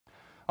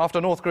After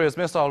North Korea's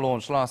missile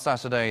launch last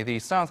Saturday, the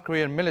South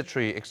Korean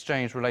military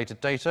exchanged related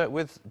data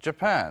with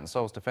Japan.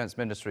 Seoul's defense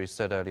ministry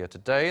said earlier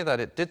today that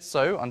it did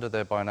so under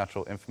their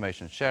bilateral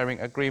information sharing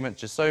agreement,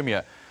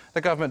 GSOMIA. The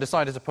government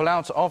decided to pull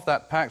out of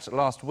that pact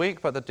last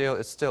week, but the deal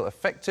is still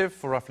effective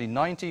for roughly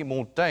 90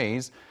 more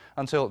days,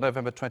 until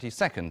November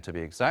 22nd to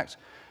be exact.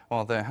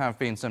 While there have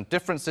been some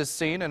differences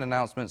seen in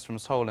announcements from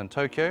Seoul and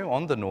Tokyo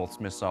on the North's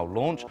missile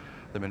launch,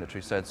 the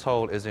military said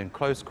Seoul is in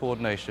close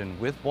coordination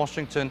with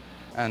Washington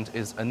and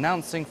is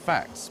announcing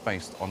facts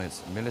based on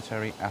its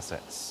military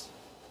assets.